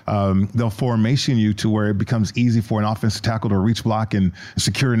 They'll formation you to where it becomes easy for an offensive tackle to reach block and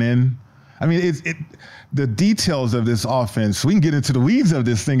secure an end. I mean, the details of this offense, we can get into the weeds of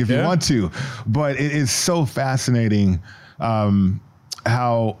this thing if you want to, but it is so fascinating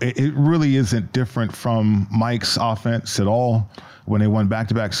how it really isn't different from Mike's offense at all when they won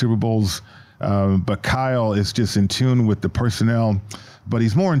back-to-back Super Bowls. But Kyle is just in tune with the personnel, but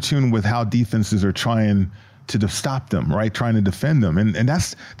he's more in tune with how defenses are trying to stop them, right? Trying to defend them. And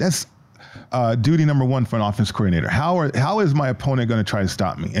that's duty number one for an offense coordinator. How is my opponent going to try to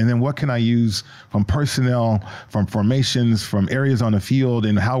stop me? And then what can I use from personnel, from formations, from areas on the field,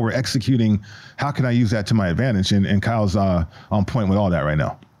 and how we're executing? How can I use that to my advantage? And Kyle's on point with all that right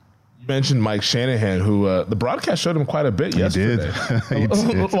now. You mentioned Mike Shanahan, who the broadcast showed him quite a bit yesterday. He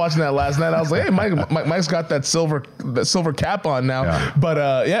did. Watching that last night, I was like, "Hey, Mike's got that silver cap on now." Yeah. But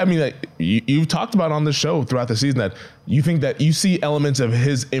I mean, like, you've talked about on the show throughout the season that you think that you see elements of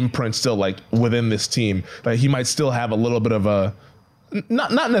his imprint still like within this team. Like he might still have a little bit of a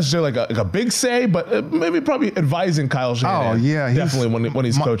not necessarily like a big say, but maybe probably advising Kyle Shanahan. Oh yeah, definitely when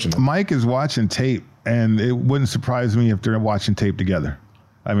he's coaching him. Mike is watching tape, and it wouldn't surprise me if they're watching tape together.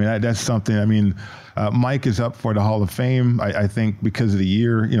 I mean, that's something. I mean, Mike is up for the Hall of Fame. I think because of the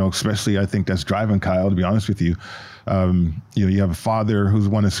year, especially I think that's driving Kyle, to be honest with you. You have a father who's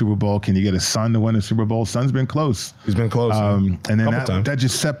won a Super Bowl. Can you get a son to win a Super Bowl? Son's been close. He's been close. And then that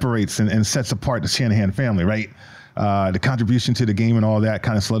just separates and sets apart the Shanahan family, right? The contribution to the game and all that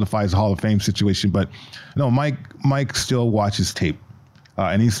kind of solidifies the Hall of Fame situation. But no, Mike still watches tape,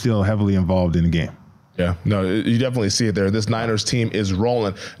 and he's still heavily involved in the game. Yeah, no, you definitely see it there. This Niners team is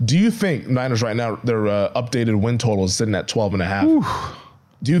rolling. Do you think Niners right now, their updated win total is sitting at 12.5?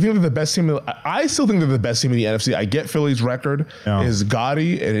 Do you think they're the best team? I still think they're the best team in the NFC. I get Philly's record is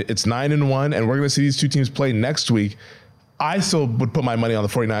gaudy, and it's 9-1, and we're going to see these two teams play next week. I still would put my money on the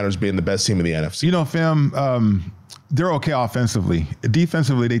 49ers being the best team in the NFC. Fam, they're okay offensively.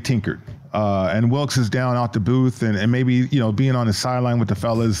 Defensively, they tinkered. And Wilkes is down out the booth, and maybe, being on the sideline with the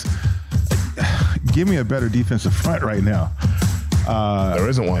fellas. Give me a better defensive front right now. There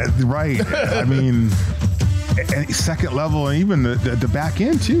isn't one. Right. I mean, second level and even the back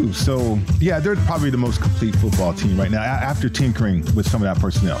end too. So, yeah, they're probably the most complete football team right now after tinkering with some of that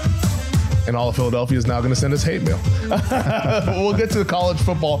personnel. And all of Philadelphia is now going to send us hate mail. We'll get to the college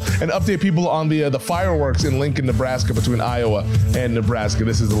football and update people on the fireworks in Lincoln, Nebraska between Iowa and Nebraska.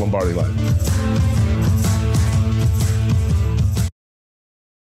 This is the Lombardi Line.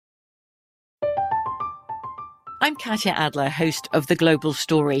 I'm Katya Adler, host of The Global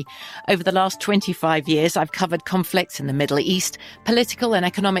Story. Over the last 25 years, I've covered conflicts in the Middle East, political and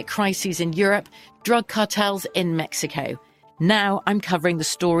economic crises in Europe, drug cartels in Mexico. Now I'm covering the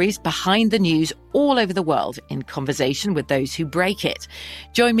stories behind the news all over the world in conversation with those who break it.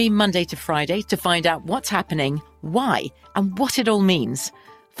 Join me Monday to Friday to find out what's happening, why, and what it all means.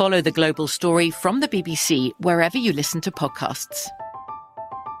 Follow The Global Story from the BBC wherever you listen to podcasts.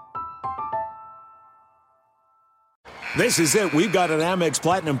 This is it. We've got an Amex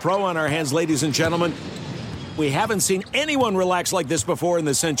Platinum Pro on our hands, ladies and gentlemen. We haven't seen anyone relax like this before in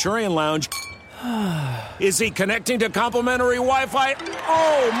the Centurion Lounge. Is he connecting to complimentary Wi-Fi?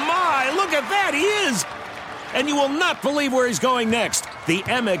 Oh, my. Look at that. He is. And you will not believe where he's going next. The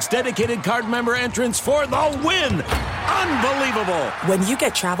Amex dedicated card member entrance for the win. Unbelievable. When you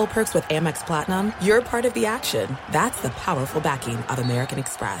get travel perks with Amex Platinum, you're part of the action. That's the powerful backing of American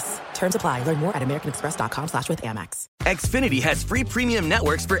Express. Terms apply. Learn more at americanexpress.com/withAmex. Xfinity has free premium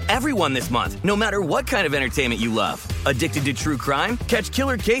networks for everyone this month, no matter what kind of entertainment you love. Addicted to true crime? Catch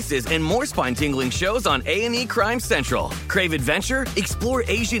killer cases and more spine-tingling shows on A&E Crime Central. Crave adventure? Explore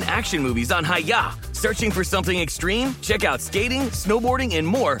Asian action movies on Hi-YAH. Searching for something extreme? Check out skating, snowboarding, and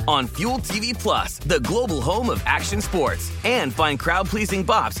more on Fuel TV Plus, the global home of action sports. And find crowd-pleasing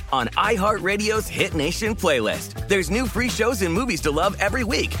bops on iHeartRadio's Hit Nation playlist. There's new free shows and movies to love every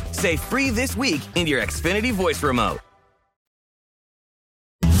week. Say free this week in your Xfinity voice remote.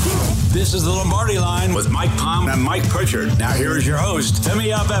 This is the Lombardi Line with Mike Palm and Mike Pritchard. Now here is your host, Timmy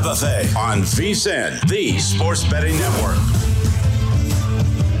Abebefe on VSiN, the Sports Betting Network.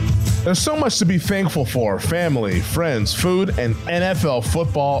 There's so much to be thankful for: family, friends, food, and NFL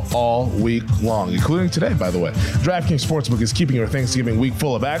football all week long, including today, by the way. DraftKings Sportsbook is keeping your Thanksgiving week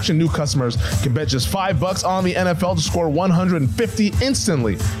full of action. New customers can bet just $5 on the NFL to score $150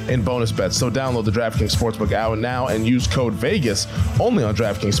 instantly in bonus bets. So download the DraftKings Sportsbook app now and use code VEGAS only on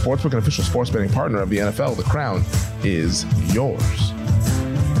DraftKings Sportsbook, an official sports betting partner of the NFL. The crown is yours.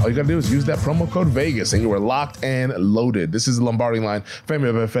 All you got to do is use that promo code VEGAS, and you are locked and loaded. This is the Lombardi line. I can't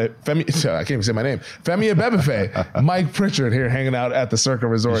even say my name. Femi Abebefe, Mike Pritchard here hanging out at the Circa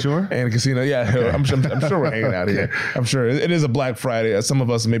Resort and Casino. Yeah, okay. I'm sure we're hanging out here. I'm sure it is a Black Friday. Some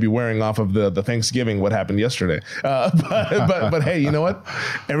of us may be wearing off of the Thanksgiving, what happened yesterday. But hey, you know what?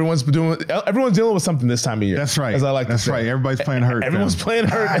 Everyone's dealing with something this time of year. That's right. As I like to say. That's right. Everybody's playing hurt. Everyone's playing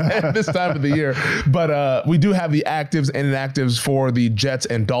hurt at this time of the year. But we do have the actives and inactives for the Jets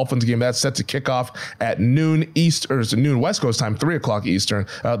and Dolphins game. That's set to kick off at noon West Coast time, 3 o'clock Eastern.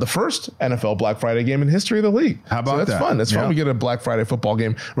 The first NFL Black Friday game in history of the league. How about that? That's fun. That's fun. We get a Black Friday football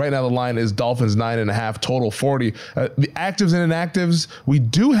game. Right now the line is Dolphins 9.5, total 40. The actives and inactives, we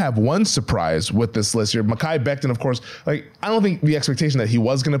do have one surprise with this list here. Mekhi Becton, of course, I don't think the expectation that he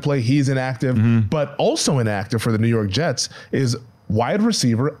was going to play, he's inactive, but also inactive for the New York Jets is wide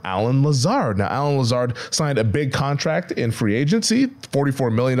receiver Allen Lazard. Now, Allen Lazard signed a big contract in free agency,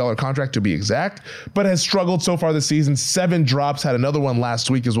 $44 million contract to be exact, but has struggled so far this season. 7 drops, had another one last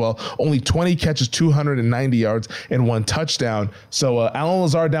week as well. Only 20 catches, 290 yards, and 1 touchdown. So Allen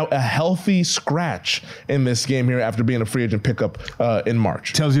Lazard now a healthy scratch in this game here after being a free agent pickup in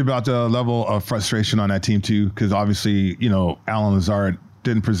March. Tells you about the level of frustration on that team too, because obviously, Allen Lazard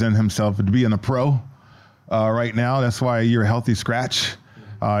didn't present himself to being a pro. Right now, that's why you're a healthy scratch.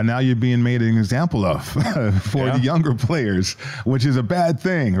 Now you're being made an example of for the younger players, which is a bad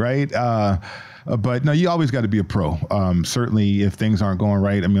thing, right? But no, you always got to be a pro. Certainly, if things aren't going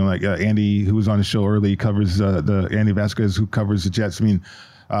right. I mean, like Andy, who was on the show early, covers the Andy Vasquez, who covers the Jets. I mean,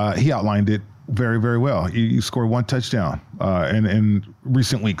 he outlined it very, very well. You scored 1 touchdown in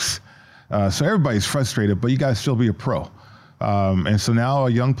recent weeks, so everybody's frustrated, but you got to still be a pro. And so now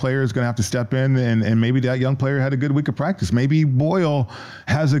a young player is going to have to step in, and maybe that young player had a good week of practice. Maybe Boyle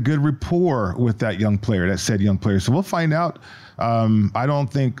has a good rapport with that young player, that said young player. So we'll find out. I don't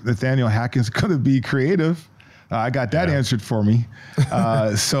think Nathaniel Hackett's going to be creative. I got that answered for me.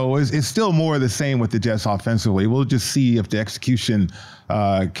 So it's still more of the same with the Jets offensively. We'll just see if the execution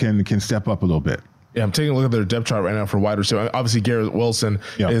can step up a little bit. Yeah, I'm taking a look at their depth chart right now for wide receiver. Obviously, Garrett Wilson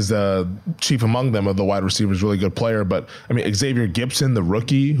is chief among them of the wide receivers, really good player. But, I mean, Xavier Gibson, the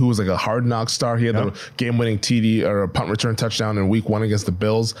rookie, who was like a hard-knock star. He had the game-winning TD or a punt return touchdown in week 1 against the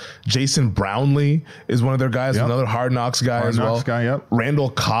Bills. Jason Brownlee is one of their guys, another hard-knocks guy as well.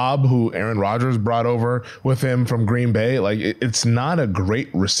 Randall Cobb, who Aaron Rodgers brought over with him from Green Bay. It's not a great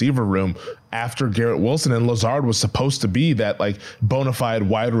receiver room after Garrett Wilson. And Lazard was supposed to be that, bona fide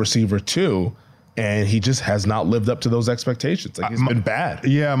wide receiver, too. And he just has not lived up to those expectations. He's been bad.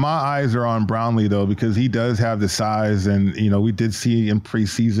 Yeah, my eyes are on Brownlee, though, because he does have the size. And, we did see in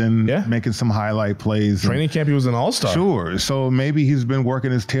preseason making some highlight plays. Training camp, he was an all-star. Sure. So maybe he's been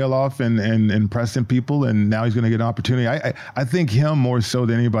working his tail off and impressing people, and now he's going to get an opportunity. I think him more so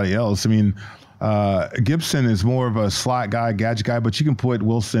than anybody else. I mean, Gibson is more of a slot guy, gadget guy, but you can put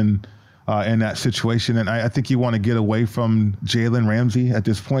Wilson in that situation. And I think you want to get away from Jalen Ramsey at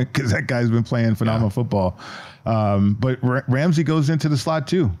this point, because that guy's been playing phenomenal football. But Ramsey goes into the slot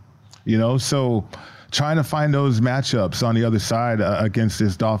too, so trying to find those matchups on the other side against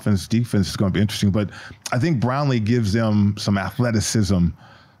this Dolphins defense is going to be interesting. But I think Brownlee gives them some athleticism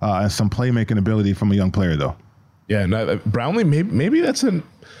and some playmaking ability from a young player, though. Yeah, Brownlee, maybe that's an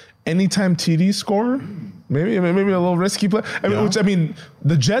anytime TD scorer. Maybe a little risky play.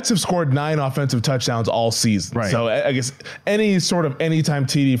 The Jets have scored 9 offensive touchdowns all season. Right. So I guess any sort of anytime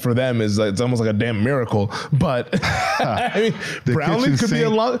TD for them is it's almost like a damn miracle. But Brownlee could be a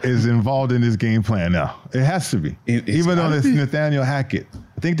lot. Is involved in this game plan now. It has to be. Even though it's Nathaniel Hackett,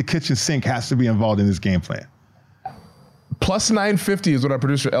 I think the kitchen sink has to be involved in this game plan. Plus 950 is what our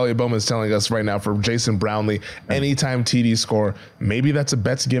producer Elliot Bowman is telling us right now for Jason Brownlee. Anytime TD score. Maybe that's a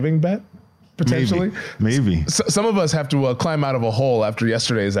bets giving bet. Potentially. Maybe. Some of us have to climb out of a hole after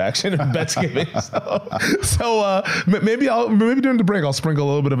yesterday's action and bets giving. So maybe during the break I'll sprinkle a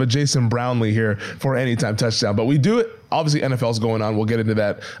little bit of a Jason Brownlee here for anytime touchdown. But we do it obviously NFL's going on. We'll get into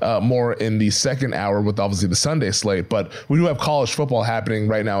that more in the second hour with obviously the Sunday slate. But we do have college football happening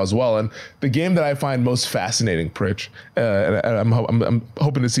right now as well. And the game that I find most fascinating, Pritch, and I'm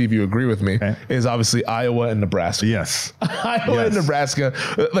hoping to see if you agree with me, is obviously Iowa and Nebraska. Yes. Iowa and Nebraska.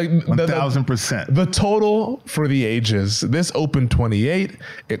 Like 1,000%. The total for the ages, this opened 28.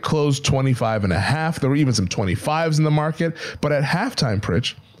 It closed 25.5. There were even some 25s in the market. But at halftime,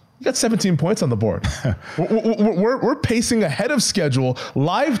 Pritch, you got 17 points on the board. we're pacing ahead of schedule.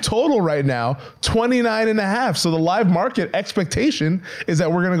 Live total right now, 29.5. So the live market expectation is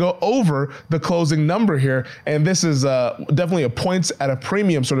that we're going to go over the closing number here. And this is definitely a points at a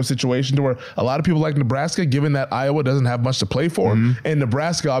premium sort of situation to where a lot of people like Nebraska, given that Iowa doesn't have much to play for. And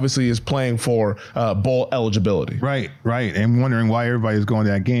Nebraska obviously is playing for bowl eligibility. Right. And wondering why everybody's going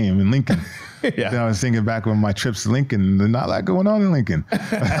to that game in Lincoln. Yeah. Then I was thinking back on my trips to Lincoln. There's not a lot going on in Lincoln.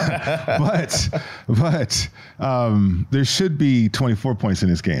 but there should be 24 points in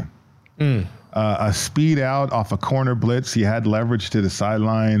this game. A speed out off a corner blitz. He had leverage to the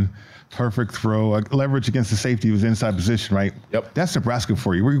sideline. Perfect throw. Leverage against the safety. He was inside position, right? Yep. That's Nebraska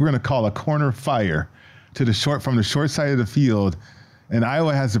for you. We're going to call a corner fire to the from the short side of the field. And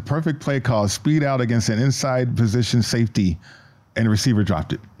Iowa has the perfect play call. Speed out against an inside position safety. And the receiver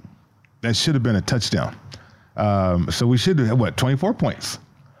dropped it. That should have been a touchdown. So we should have, 24 points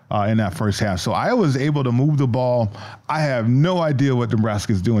in that first half. So I was able to move the ball. I have no idea what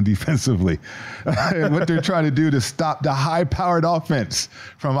Nebraska is doing defensively, what they're trying to do to stop the high-powered offense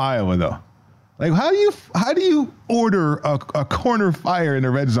from Iowa, though. Like, how do you order a corner fire in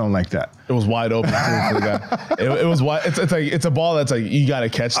the red zone like that? It was wide open for the guy. It was wide. It's a ball that's like you got to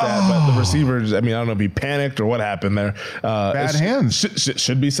catch that, but the receivers. I mean, I don't know if he panicked or what happened there. Bad hands.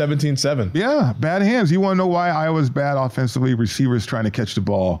 Should be 17-7. Yeah, bad hands. You want to know why Iowa's bad offensively? Receivers trying to catch the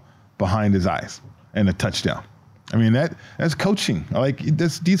ball behind his eyes and a touchdown. I mean, that's coaching. Like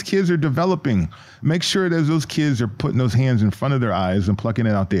these kids are developing. Make sure that those kids are putting those hands in front of their eyes and plucking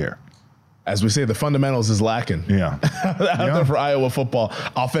it out there. As we say, the fundamentals is lacking. Yeah. out there for Iowa football.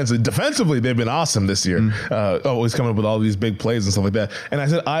 Offensively, defensively, they've been awesome this year. Always coming up with all these big plays and stuff like that. And I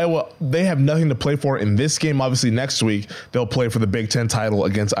said, Iowa, they have nothing to play for in this game. Obviously, next week, they'll play for the Big Ten title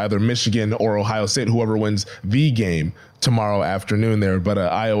against either Michigan or Ohio State, whoever wins the game tomorrow afternoon there. But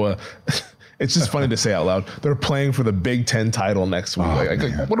Iowa... It's just funny to say out loud. They're playing for the Big Ten title next week.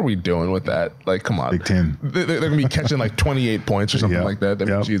 Like, what are we doing with that? Like, come on. Big Ten. They're going to be catching like 28 points or something like that. I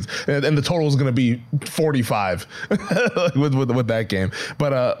mean, geez. And the total is going to be 45 with that game.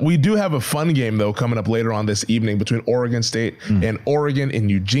 But we do have a fun game, though, coming up later on this evening between Oregon State and Oregon in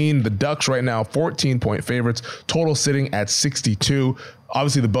Eugene. The Ducks right now, 14-point favorites. Total sitting at 62.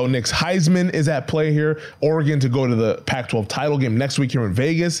 Obviously, the Bo Nix Heisman is at play here. Oregon to go to the Pac-12 title game next week here in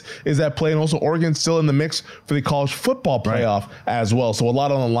Vegas is at play. And also Oregon still in the mix for the college football playoff as well. So a lot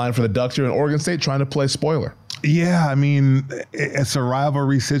on the line for the Ducks here in Oregon State trying to play spoiler. Yeah, I mean, it's a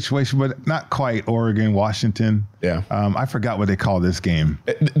rivalry situation, but not quite Oregon, Washington. Yeah. I forgot what they call this game.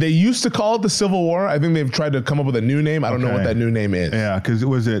 They used to call it the Civil War. I think they've tried to come up with a new name. I don't know what that new name is. Yeah, because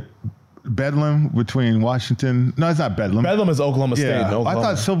was it Bedlam between Washington? No, it's not Bedlam. Bedlam is Oklahoma State. Yeah. Oklahoma. I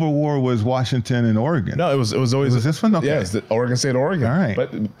thought Civil War was Washington and Oregon. No, it was always this one. Okay. Yeah, it's the Oregon State, Oregon. All right,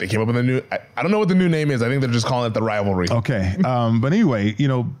 but they came up with a new. I don't know what the new name is. I think they're just calling it the rivalry. Okay, but anyway,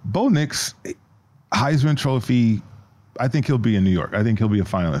 Bo Nix, Heisman Trophy. I think he'll be in New York. I think he'll be a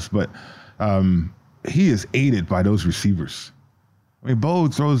finalist. But he is aided by those receivers. I mean, Bo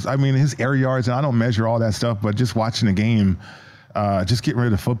throws. I mean, his air yards, and I don't measure all that stuff, but just watching the game. Just getting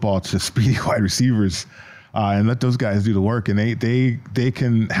rid of football to speedy wide receivers and let those guys do the work. And they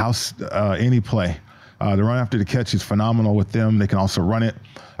can house any play. The run after the catch is phenomenal with them. They can also run it.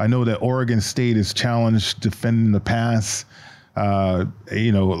 I know that Oregon State is challenged defending the pass. I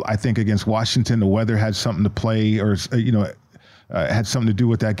think against Washington, the weather had something to play or, had something to do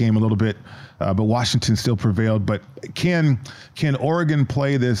with that game a little bit. But Washington still prevailed. But can Oregon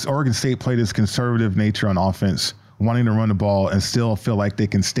State play this conservative nature on offense, wanting to run the ball and still feel like they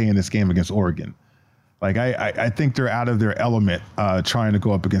can stay in this game against Oregon? Like, I think they're out of their element trying to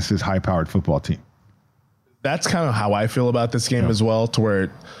go up against this high-powered football team. That's kind of how I feel about this game as well, to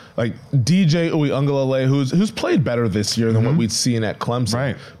where like DJ Uiagalelei, who's played better this year than what we'd seen at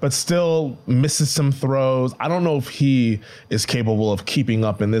Clemson, but still misses some throws. I don't know if he is capable of keeping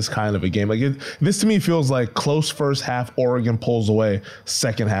up in this kind of a game. Like this to me feels like close first half, Oregon pulls away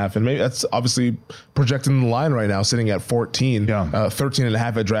second half, and maybe that's obviously projecting the line right now, sitting at 14, 13.5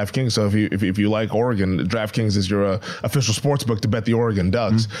 at DraftKings. So if you like Oregon, DraftKings is your official sports book to bet the Oregon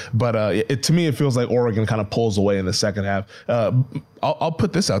Ducks. But to me, it feels like Oregon kind of pulls away in the second half. I'll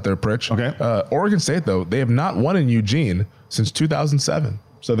put this out there, Pritch. Okay. Oregon State, though, they have not won in Eugene since 2007.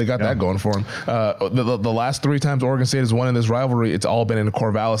 So they got that going for them. The last 3 times Oregon State has won in this rivalry, it's all been in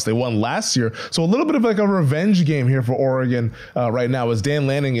Corvallis. They won last year. So a little bit of like a revenge game here for Oregon right now, as Dan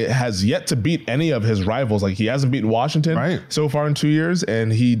Lanning has yet to beat any of his rivals. Like, he hasn't beaten Washington so far in 2 years,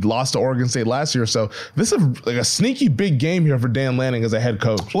 and he lost to Oregon State last year. So this is like a sneaky big game here for Dan Lanning as a head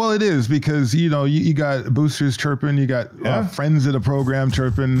coach. Well, it is, because, you got boosters chirping, you got friends of the program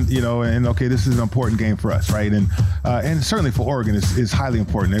chirping, and okay, this is an important game for us, right? And certainly for Oregon, it's highly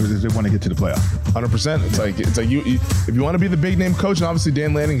important. They want to get to the playoff. 100%. It's like you if you want to be the big name coach, and obviously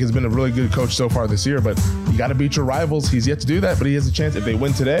Dan Lanning has been a really good coach so far this year, but you got to beat your rivals. He's yet to do that, but he has a chance. If they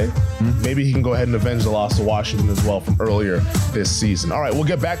win today, maybe he can go ahead and avenge the loss to Washington as well from earlier this season. All right, we'll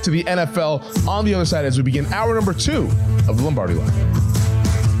get back to the NFL on the other side as we begin hour number 2 of the Lombardi Line.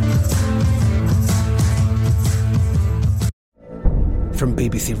 From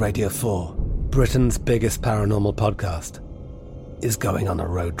BBC Radio 4, Britain's biggest paranormal podcast is going on a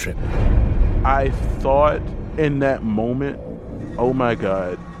road trip. I thought in that moment, oh my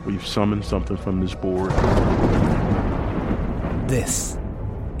God, we've summoned something from this board. This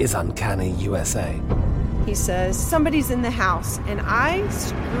is Uncanny USA. He says, somebody's in the house, and I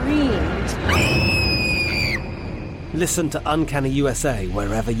screamed. Listen to Uncanny USA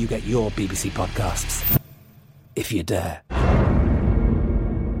wherever you get your BBC podcasts, if you dare.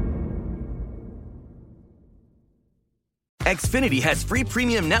 Xfinity has free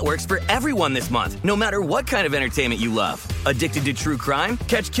premium networks for everyone this month, no matter what kind of entertainment you love. Addicted to true crime?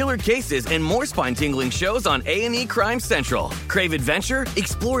 Catch killer cases and more spine-tingling shows on A&E Crime Central. Crave adventure?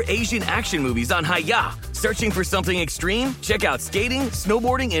 Explore Asian action movies on Hi-Ya. Searching for something extreme? Check out skating,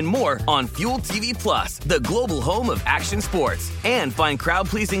 snowboarding, and more on Fuel TV Plus, the global home of action sports. And find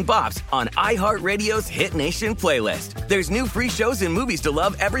crowd-pleasing bops on iHeartRadio's Hit Nation playlist. There's new free shows and movies to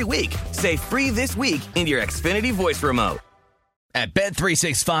love every week. Say free this week in your Xfinity voice remote. At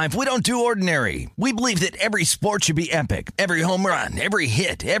Bet365, we don't do ordinary. We believe that every sport should be epic. Every home run, every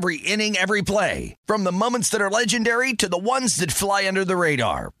hit, every inning, every play. From the moments that are legendary to the ones that fly under the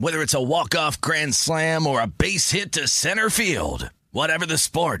radar. Whether it's a walk-off grand slam or a base hit to center field. Whatever the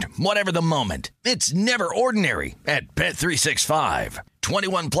sport, whatever the moment. It's never ordinary at Bet365.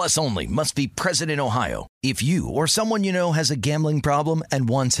 21 plus only. Must be present in Ohio. If you or someone you know has a gambling problem and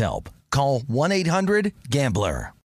wants help, call 1-800-GAMBLER.